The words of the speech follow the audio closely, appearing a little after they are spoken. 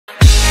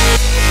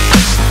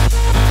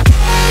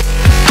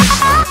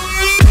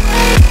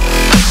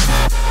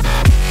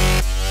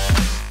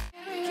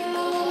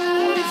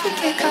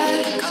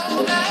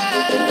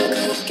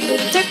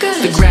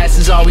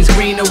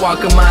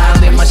walk a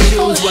mile in my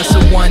shoes. What's a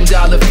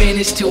 $1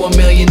 finish to $1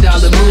 million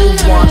move?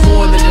 Want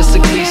more than just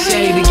a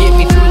cliche to get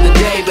me through the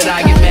day, but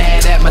I get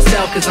mad at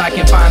myself cause I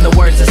can't find the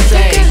words to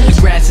say. The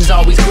grass is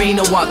always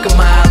greener, walk a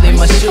mile in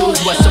my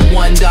shoes. What's a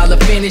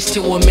 $1 finish to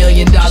 $1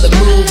 million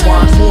move?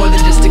 Want more than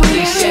just a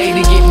cliche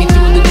to get me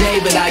through the day,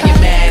 but I get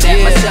mad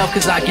at myself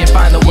cause I can't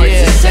find the words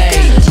to say.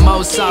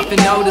 Most often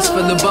noticed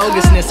for the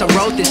bogusness, I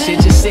wrote this shit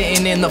just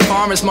sitting in the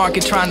farmer's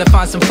market trying to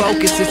find some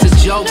focus. It's a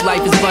joke,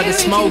 life is but a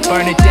smoke,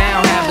 burn it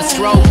down, have a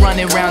stroke,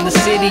 running around the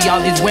city,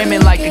 all these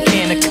women like a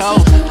can of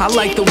coke. I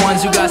like the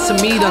ones who got some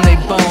meat on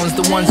their bones,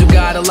 the ones who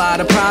got a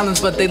lot of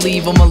problems but they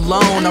leave them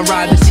alone. I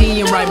ride the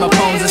T and write my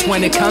poems, that's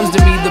when it comes to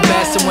me the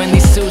best. And when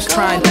these suits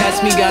try and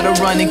test me, gotta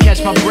run and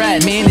catch my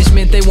breath.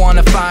 Management, they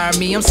wanna fire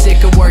me, I'm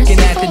sick of working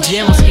at the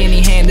gym. I'm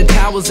skinny handing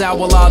towels out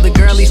while all the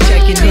girlies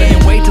checking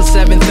in. Wait till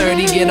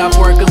 7:30, get off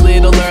work a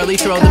little early,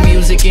 throw the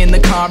music in the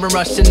car and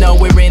rush to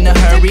nowhere in a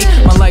hurry.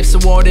 My life's so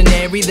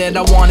ordinary that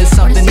I wanted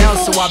something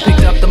else, so I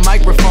picked up the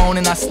microphone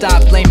and I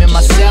stopped blaming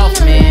myself,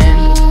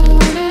 man.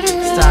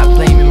 Stop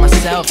blaming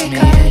myself, man.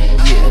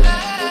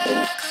 Yeah.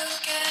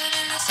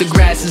 The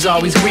grass is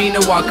always greener,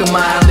 walk a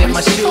mile in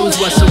my shoes.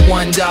 What's a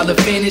 $1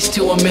 finish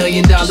to $1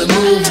 million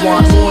move?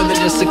 Want more than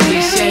just a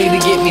cliche to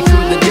get me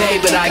through the day,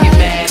 but I get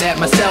mad at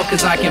myself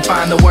cause I can't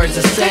find the words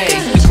to say.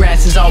 The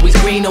grass is always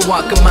greener,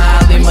 walk a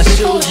mile in my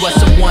shoes. What's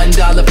a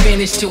 $1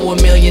 finish to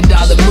 $1 million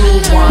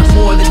move? Want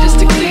more than just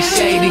a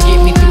cliche to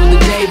get me through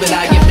the day, but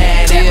I get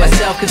mad at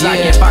myself cause I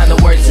can't find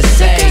the words to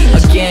say.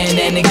 Again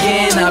and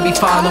again, I'll be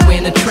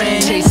following a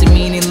trend, chasing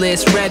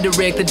meaningless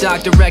rhetoric the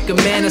doctor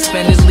recommend. I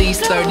spend at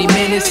least 30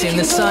 minutes in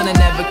the sun, I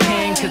never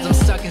can cause I'm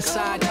stuck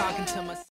inside talking